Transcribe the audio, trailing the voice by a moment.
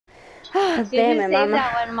Damn Did you it, save Mama.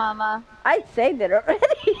 that one, Mama? I saved it already.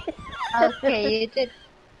 Okay, you did.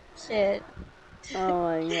 Shit. Oh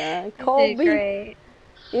my god. You did Kobe. great.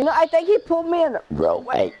 You know, I think he put me in the wrong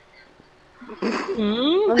way.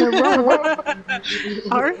 Hmm? On the wrong way.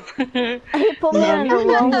 Arf? He put me in the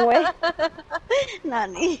wrong way.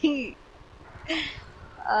 Nani.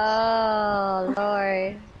 Oh,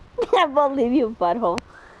 Lord. I believe you, butthole.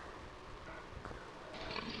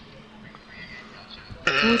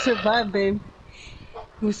 We survived, babe.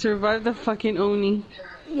 We survived the fucking Oni.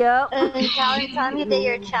 Yep. Tell him you did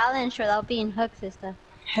your challenge without being hooked, sister.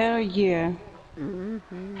 Hell yeah.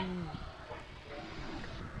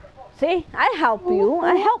 See, I help you.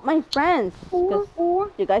 I help my friends. Because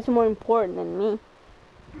you guys are more important than me.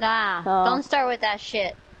 Nah, don't start with that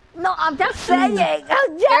shit. No, I'm just saying.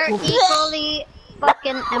 I'm You're just equally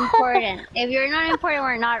fucking important. If you're not important,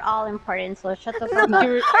 we're not all important, so shut the fuck up.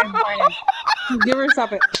 Give her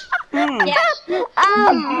stop it. Yeah.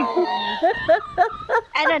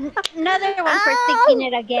 And another one for thinking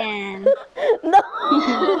it again. No.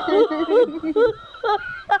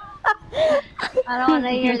 I don't want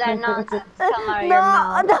to hear that nonsense come out of your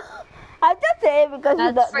mouth. No. I'm just saying because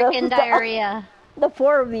That's freaking diarrhea. The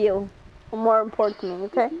four of you are more important to me,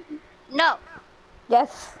 okay? No.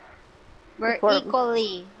 Yes. We're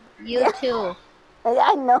equally. You too.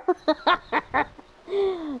 I know.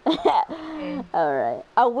 Alright.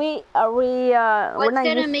 Are we, What's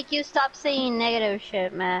gonna make you stop saying negative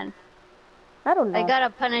shit, man? I don't know. I gotta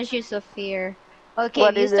punish you severe. Okay,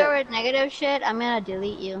 if you start with negative shit, I'm gonna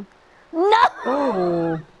delete you. No!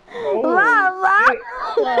 Oh. Mama!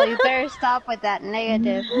 So you better stop with that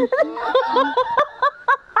negative.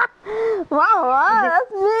 Mama,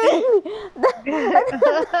 that's me!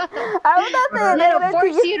 I would not say I'm negative gonna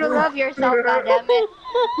force you to love yourself, goddammit.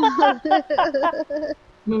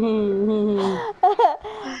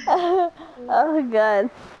 Oh god.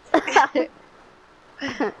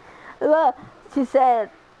 Look, she said,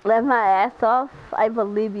 let my ass off. I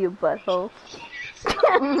believe you, butthole.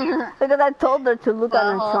 Because I told her to look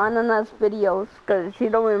on Shauna's videos because she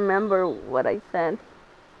don't remember what I said.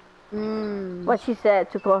 What she said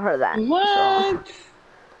to call her that. What? So.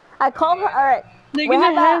 I called her. Alright. They're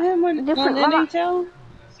gonna have him on NHL?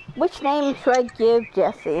 Which name should I give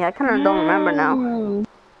Jesse? I kind of don't remember now.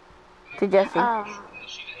 To Jesse.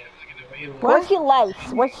 What she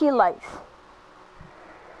likes. What she likes.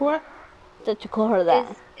 What? So to call her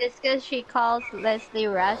that. It's because she calls Leslie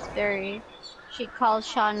raspberry. She calls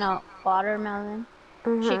Shauna watermelon.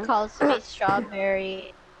 She calls me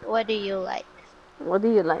strawberry. What do you like? What do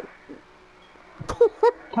you like?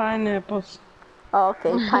 Pineapples. Oh,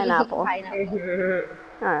 okay, pineapple. Pineapple.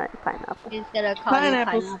 Alright, pineapple. He's gonna call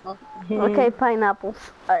Pineapples. you pineapple. Okay,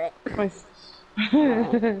 pineapples. Alright.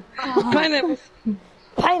 Pineapples.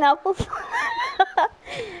 Pineapples.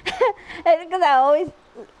 It's because I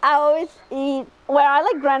always eat. Well, I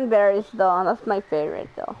like cranberries though. That's my favorite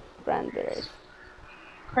though. Cranberries.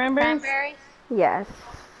 Cranberries? Yes.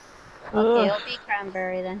 Okay, it'll be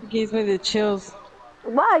cranberry then. Gives me the chills.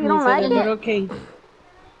 Wow, you don't like it? But okay.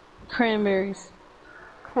 Cranberries.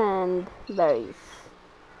 Cranberries.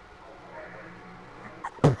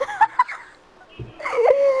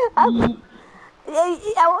 I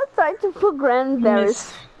was trying to put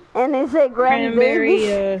cranberries. And it said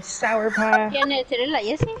cranberry sour pie. ¿Tiene la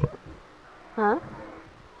Jessie? Huh?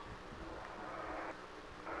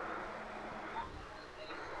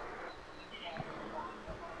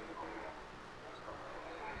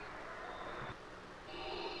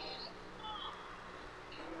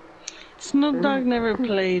 Snoop Dogg never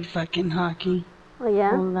played fucking hockey. Oh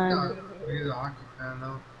yeah? No, he's a hockey fan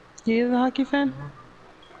though. He is a hockey fan?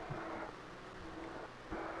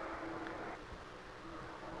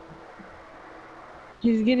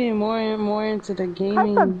 He's getting more and more into the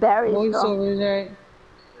gaming voiceovers, right?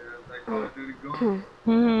 Yeah, like Call of Duty Go.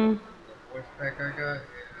 The voice pack I got, yeah.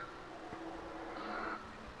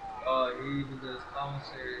 Oh, he even does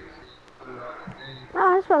commentary. So you put it on the thing. Oh,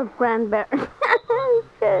 that's what cranberry.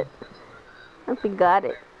 Shit. I forgot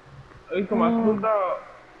it. Are you talking about Snoop Dogg?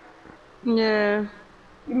 Yeah.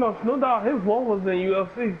 You know, Snoop Dogg, his voice was in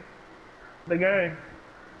UFC. The game.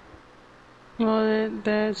 Well,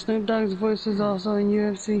 that Snoop Dogg's voice is also in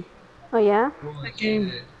UFC. Oh yeah? The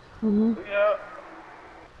game. Yeah.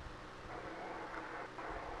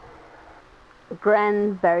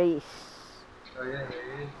 Cranberries. Oh yeah,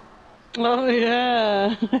 there is. Oh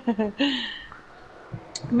yeah.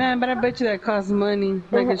 Man, but I bet you that costs money.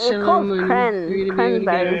 Like a shitload of money.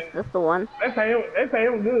 Cranberries, that's the one. They pay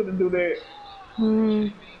him good to do that.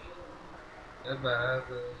 That's bad.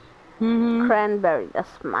 Cranberry,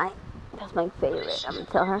 that's my favorite. I'm gonna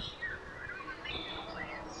tell her.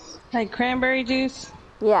 Like cranberry juice?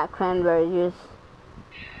 Yeah, cranberry juice.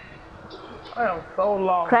 I am so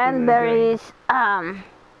lost. Cranberries,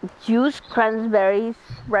 juice, cranberries,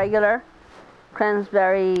 regular,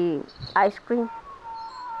 cranberry ice cream.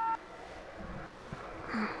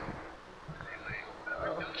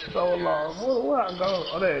 So long. Where I go?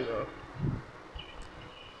 Oh, there you go.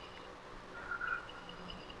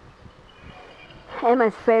 And my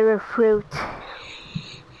favorite fruit,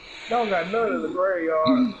 Don't got none in the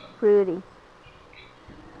graveyard. fruity.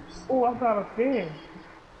 Oh, I found a fin.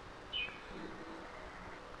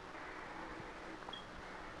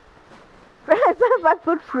 If I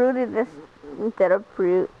put fruit in this instead of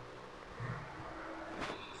fruit.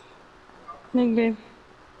 Look, babe.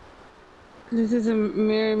 This is a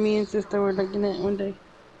mirror me and sister were looking at one day.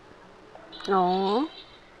 Oh.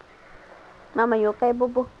 Mama, you okay, boo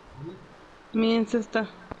boo? Me and sister.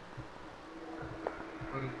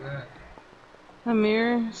 What is that? A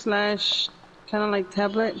mirror slash kind of like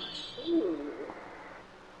tablet.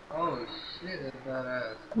 Oh shit, that's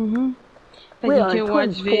badass. Mm-hmm. Like We you are can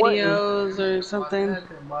watch too important. videos or something.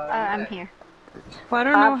 I'm here. Well, I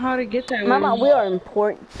don't know how to get that Mama, one. we are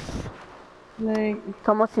important. Like,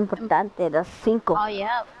 Somos importantes, las cinco. Oh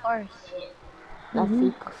yeah, of course. Las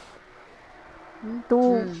cinco.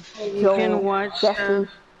 Tú, you yo, can watch Jesse,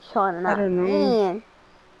 Sean, and I don't know. And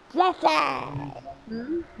Jesse!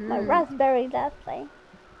 My raspberry Jesse.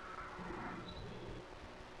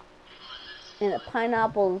 And the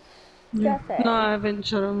pineapples, Jesse. No, I haven't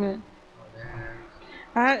showed them yet.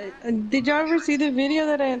 Did y'all ever see the video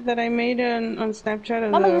that I made on Snapchat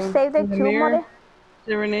of Mama, you saved it the too, mirror Mother?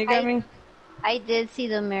 that Renee got me? I did see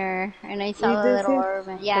the mirror and I saw You the did little see?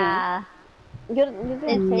 orb. Yeah. You didn't They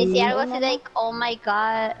save see it, algo así Mama? like, oh my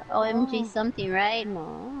god, OMG something, right?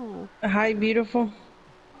 No. Hi, beautiful.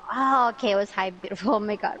 Oh, okay, it was high beautiful. Oh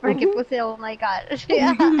my god. Porque puse oh my god.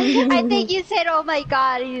 Yeah. I think you said oh my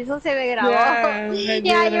god y eso se me grabó. Yeah, I Yeah, did.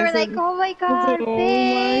 you I were said- like, oh my god, oh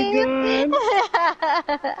babe. my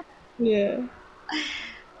god. Yeah.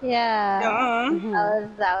 Yeah. Yeah.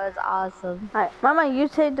 That was awesome. Alright, Mama, you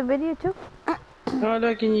saved the video too? Oh,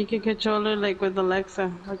 look, and you can control it like with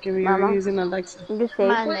Alexa. Like if you're Mama? using Alexa. You saved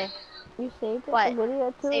Mande. it? You saved it, What? the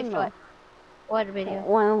video too? Saved or no? what? What video?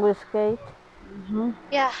 When we skate.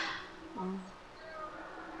 Yeah.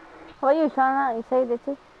 What you, Shauna? You saved it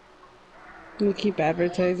too? You keep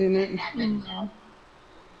advertising it.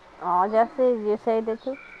 Oh, Jesse, you saved it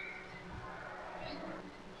too?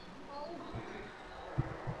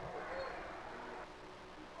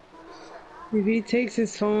 If he takes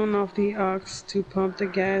his phone off the aux to pump the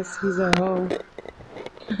gas, he's a hoe.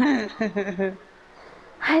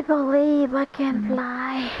 I believe I can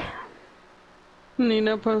fly.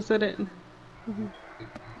 Nina posted it.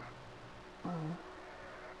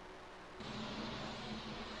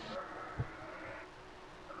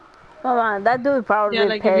 Mama, that dude probably Yeah,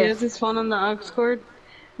 like if he has pissed. his phone on the aux cord,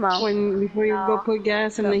 Mom, before you go put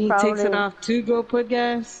gas, and That then he takes it probably- off to go put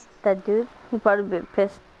gas. that dude, he probably be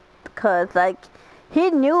pissed. Cause like, he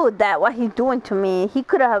knew that what he's doing to me, he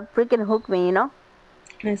could have freaking hooked me, you know?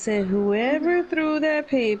 I said, whoever threw that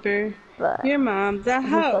paper, But your mom's a he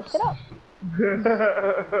house. fucked it up.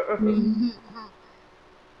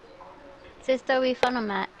 Sister, we found a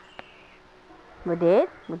mat. We did?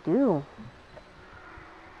 We do.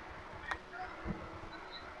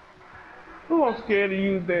 Who I'm scared to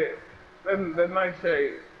use that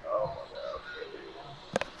nightshade? Oh my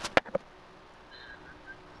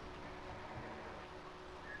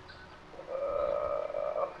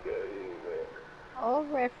god. I'm scared to use that. Oh,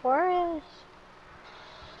 Red Forest.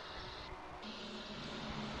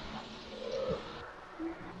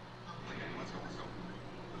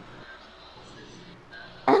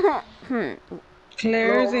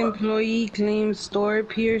 Claire's employee claims store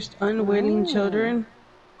pierced unwilling children.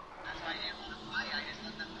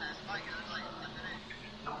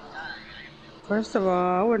 First of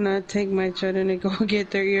all, I would not take my children to go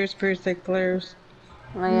get their ears pierced at Claire's.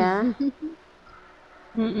 Oh yeah?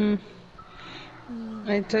 Mm-mm.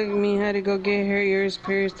 I took me had to go get her ears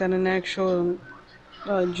pierced at an actual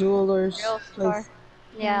jeweler's Real store. place.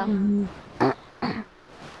 Yeah.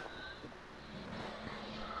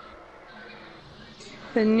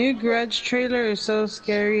 The new Grudge trailer is so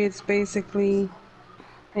scary. It's basically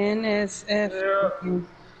NSF.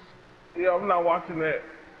 Yeah, I'm not watching that.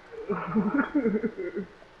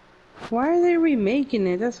 Why are they remaking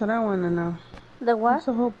it? That's what I want to know. The what? What's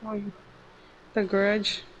the whole point? The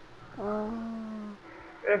Grudge.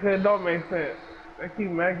 It don't make sense. They keep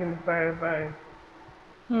making the same thing.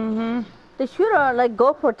 Mm-hmm. They should have like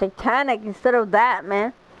go for Titanic instead of that,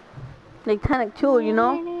 man. Titanic 2, you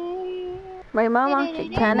know? Right, Mama?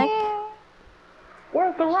 Titanic?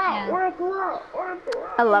 Where's the rock? Yeah. Where's the rock? Where's the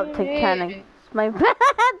rock? I love Titanic. It's my bad,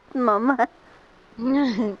 Mama.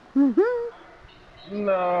 No,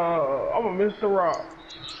 I'm gonna miss the rock.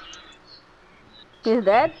 He's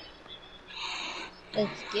dead?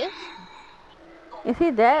 Excuse? Is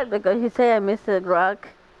he dead? Because you say I missed the rock.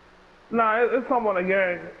 Nah, it's someone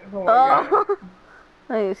again. It's someone again. Oh,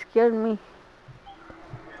 oh, you scared me.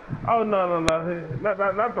 Oh no, not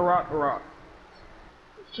the rock. The rock.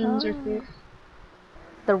 Gems are clear.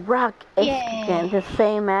 The rock is Yeah. again the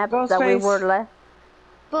same app Ghost that we face. were last.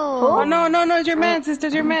 Boom. Oh no, it's your man, sister,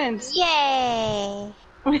 it's your man. Yay!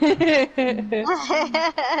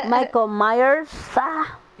 Michael Myers.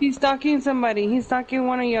 Ah. He's stalking somebody. He's stalking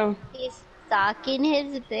one of you. He's stalking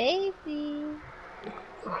his baby.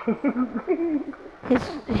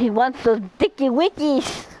 He wants those dicky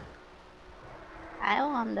wickies. I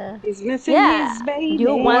wonder. He's missing Yeah, his baby.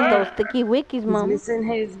 you want those sticky wickies, He's Mom. missing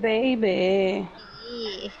his baby.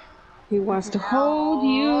 Yeah. He wants to hold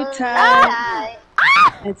you Ah! tight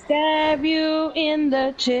and stab you in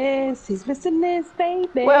the chest. He's missing his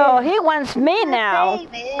baby. Well, he wants me now.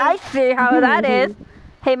 Baby. I see how that is.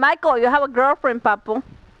 Hey, Michael, you have a girlfriend, Papu.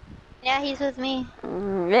 Yeah, he's with me.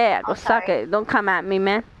 Yeah, go Oh, suck sorry. it. Don't come at me,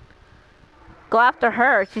 man. Go after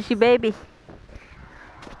her. She's your baby.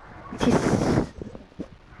 She's...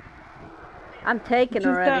 I'm taking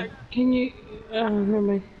Sister, already. can you? Never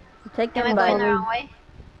mind. I'm taking Am I going the by... wrong way?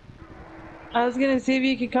 I was gonna see if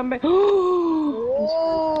you could come back.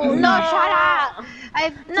 Oh, no, shut up! I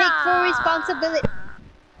take full responsibility.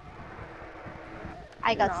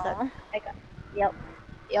 I got stuck.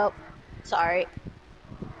 Yep. Sorry.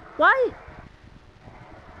 Why?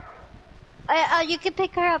 You can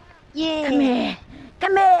pick her up. Yeah. Come here.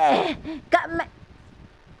 Come here. Come here.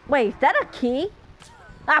 Wait, is that a key?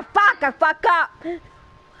 Ah, fuck. I fuck up.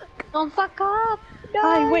 Don't fuck up. No,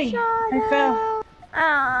 Ay, wait. shut I up. fell.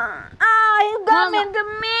 He got Mama. into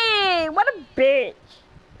me. What a bitch.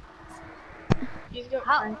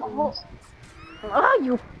 Oh,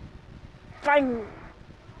 you fine.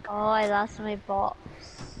 Oh, I lost my box.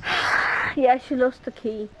 Yeah, she lost the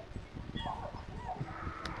key.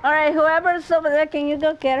 Alright, whoever's over there, can you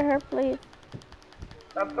go get her, please?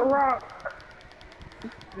 That's the rock.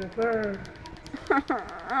 Yes, sir.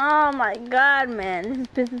 Oh my god, man.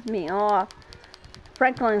 This pisses me off.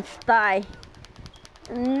 Franklin Stye.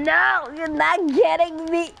 No, you're not getting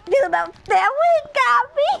me to the family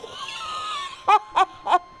copy.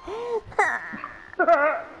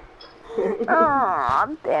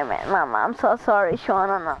 Oh, damn it, Mama. I'm so sorry,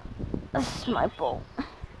 Shauna. No. This is my fault.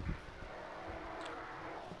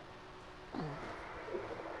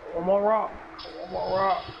 One more rock. One more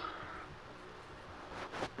rock.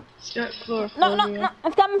 Start floor. No,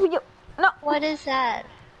 I'm coming for you. No. What is that?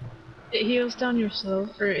 It heals down your slow,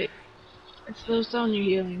 or it slows down your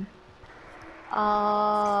healing. Oh,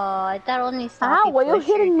 I thought only Ow, Sophie why you Pusher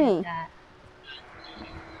hitting did me? that.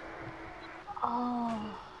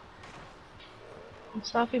 Oh.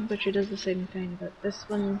 Sloppy Butcher does the same thing, but this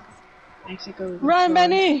one makes it go. Run,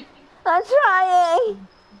 Benny! I'm trying.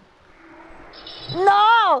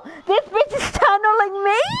 No, this bitch is tunneling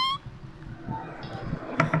me.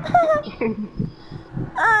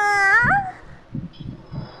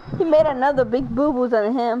 He made another big boo-boos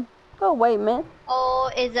on him. Go away, man. Oh,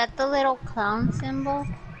 is that the little clown symbol?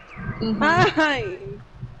 Hi!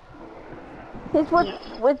 He's with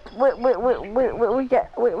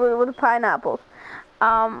the pineapples.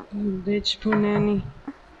 Bitch, Punani.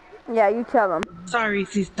 Yeah, you tell him. Sorry,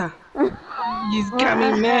 sister. You got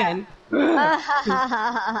me mad.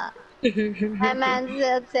 My man's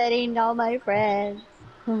upsetting all my friends.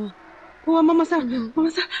 Oh, Mama-san!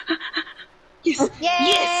 Mama-san! Yes!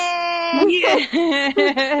 Yay! Yes!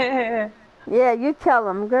 Yeah! Yeah, you tell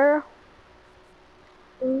him, girl.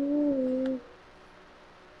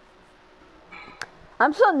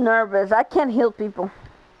 I'm so nervous. I can't heal people.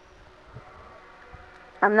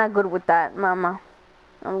 I'm not good with that, Mama.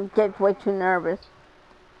 I get way too nervous.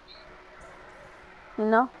 You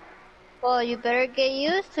know? Well, you better get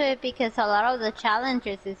used to it because a lot of the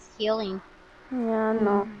challenges is healing. Yeah, I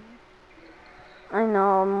know. I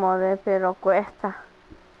know, amore, pero cuesta.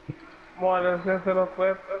 More than se lo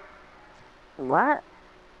cuesta. What?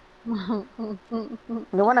 You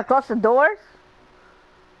want to close the doors?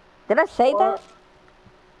 Did I say that?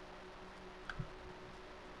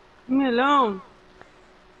 Leave me alone.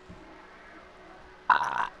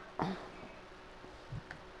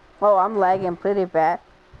 Oh, I'm lagging pretty bad.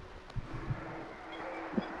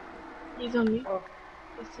 He's on me.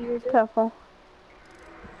 Careful.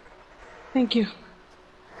 Thank you.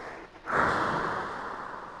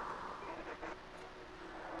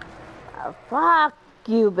 Fuck.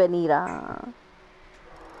 you, Benita.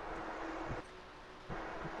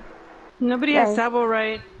 Nobody Yeah. has Sabo,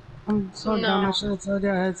 right? I'm so dumb. I should have told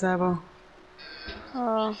you I had Sabo.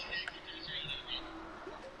 Oh.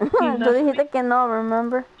 He Tú left me. dijiste que no,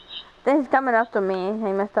 remember? Then he's coming after me.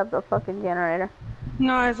 He messed up the fucking generator.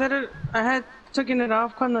 No, I said it. I had taken it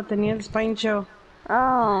off cuando tenía el spine chill.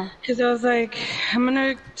 Oh. Cause I was like, I'm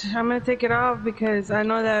gonna take it off because I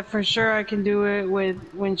know that for sure I can do it with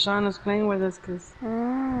when Shauna's playing with us. Cause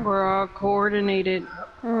Mm. we're all coordinated.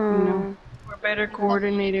 You know, we're better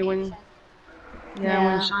coordinated when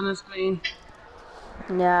when Shauna's playing.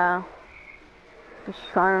 Yeah.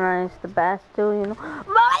 Shauna is the best too, you know.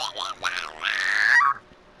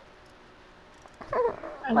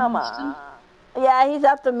 Mama. Yeah, he's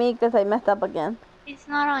after me because I messed up again. He's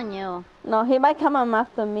not on you. No, he might come on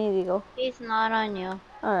after me, digo. He's not on you.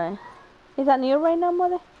 Alright. He's on you right now,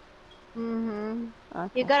 mother? Okay.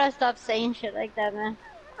 Okay. You gotta stop saying shit like that, man.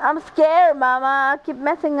 I'm scared, mama. I keep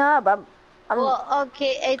messing up. I'm Well,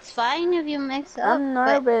 okay, it's fine if you mix up. I'm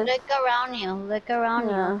nervous. But look around you. Look around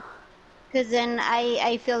you. Cause then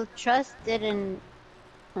I feel trusted and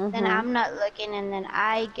then I'm not looking and then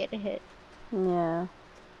I get hit. Yeah.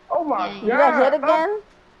 Oh my god. You got hit again?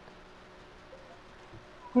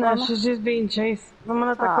 No, she's just being chased. No me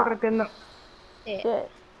la está correteando. Shit.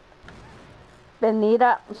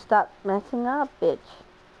 Benita, stop messing up, bitch.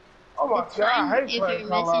 Oh my It's god. I fine hate if playing you're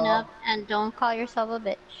messing Call up and don't call yourself a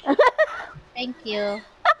bitch. Thank you.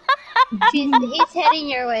 He's heading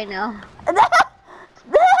your way now.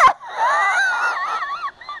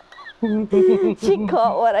 She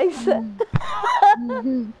caught what I said.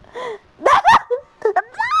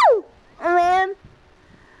 Man.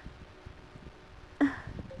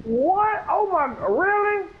 What? Oh my,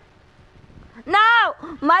 really? No!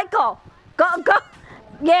 Michael! Go!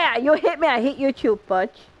 Yeah, you hit me, I hit you too,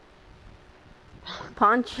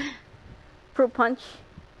 Punch. Fruit punch.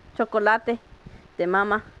 Chocolate. De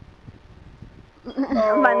mama.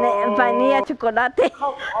 Vanilla chocolate.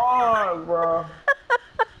 Come on, bro.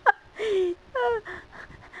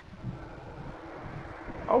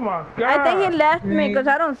 Oh my god. I think he left me because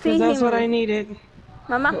I don't see him. That's what I needed.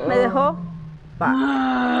 Mama, me dejó.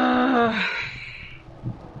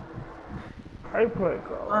 I play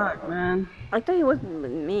Call. Fuck, man. I thought he was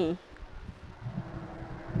with me.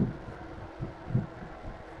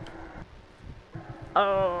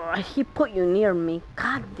 Oh, he put you near me.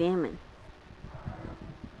 God damn it.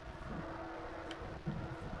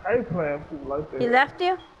 I ain't playing people like that. He left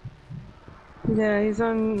you? Yeah, he's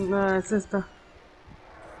on sister.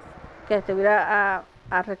 Que te hubiera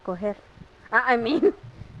a recoger. I mean,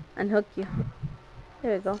 unhook you.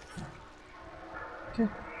 There we go. Okay.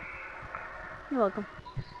 You're welcome.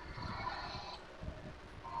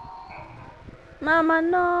 Mama,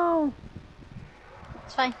 no.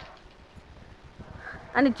 It's fine.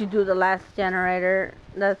 I need to do the last generator.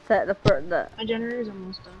 That's the My generator's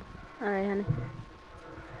almost done. Alright, honey.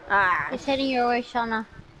 Ah, He's heading your way, Shauna.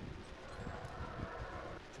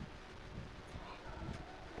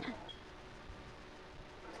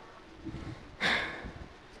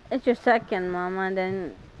 it's your second, Mama, and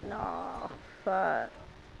then... No, fuck.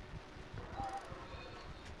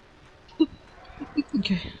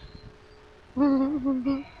 Okay.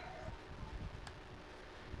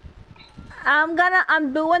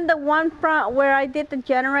 I'm doing the one front where I did the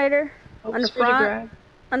generator. On the front.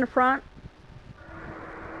 On the front.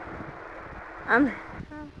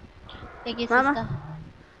 Thank you, Mama.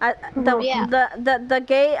 sister. The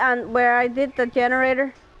gate on where I did the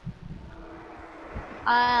generator.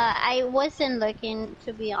 I wasn't looking,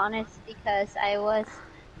 to be honest, because I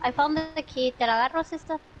found the key. ¿Te la agarro,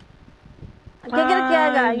 sister? ¿Qué quieres que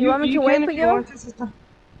haga? You want me to wait for you? Want to, sister.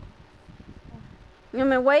 You want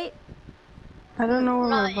me to wait? I don't know where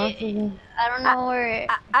No, my boss is. I don't know where.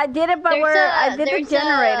 I did it, but I did the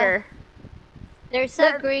generator. There's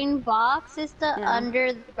a green box, sister,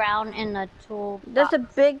 under the ground in the toolbox. There's a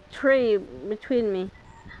big tree between me.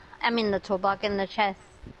 I mean the toolbox in the chest.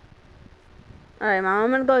 Alright, Mom,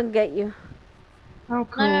 I'm gonna go and get you. Oh,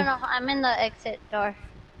 cool. No, I'm in the exit door.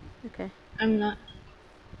 Okay. I'm not.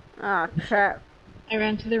 Oh, crap. I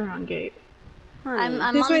ran to the wrong gate. Honey.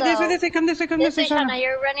 I'm This on way, the... this way, this way, come this way, come This this way, way, Shauna, Shauna.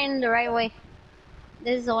 you're running the right way.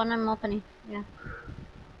 This is the one I'm opening. Yeah.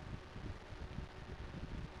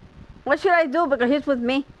 What should I do? Because he's with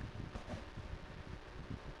me.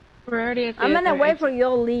 We're already at the I'm gonna other wait exit. for you to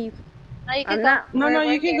leave. No, you can I'm go. not. No, We're you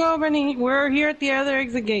right can here. go, Benny. We're here at the other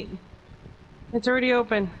exit gate. It's already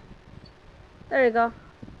open. There you go.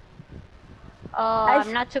 Oh,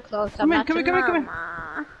 I'm not too close. I'm not Come too here, come here.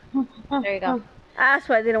 Mama. There you go. That's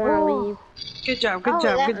why I didn't want to leave. Good job, Oh, good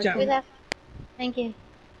job, we good left. job. We left. Thank you.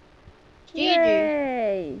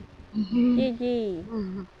 Yay! GG.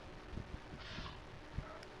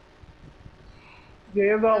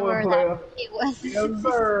 Game over, Whoever player. that he was. Yes,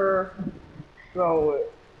 sir. Go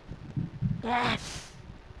it. Yes.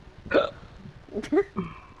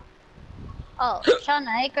 Oh, Shauna,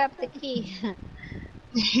 I grabbed the key.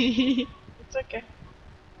 It's okay.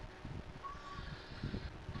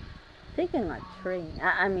 Taking a train.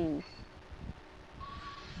 I mean,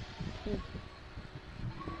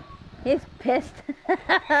 he's pissed.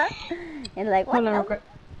 And like, what Hold on, real the? quick.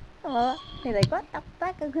 Oh, he's like, what the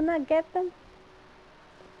fuck? I could not get them.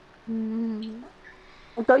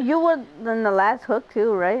 So you were in the last hook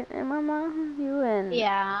too, right? Hey, Mama, you and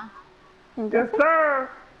Yeah. and Yes, Jessica? sir.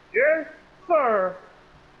 Yes, sir.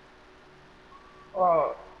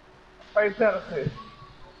 Fatality.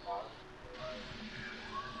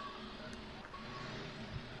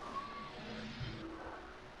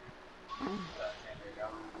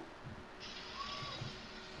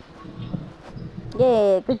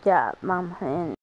 Yeah, good job, Mama. And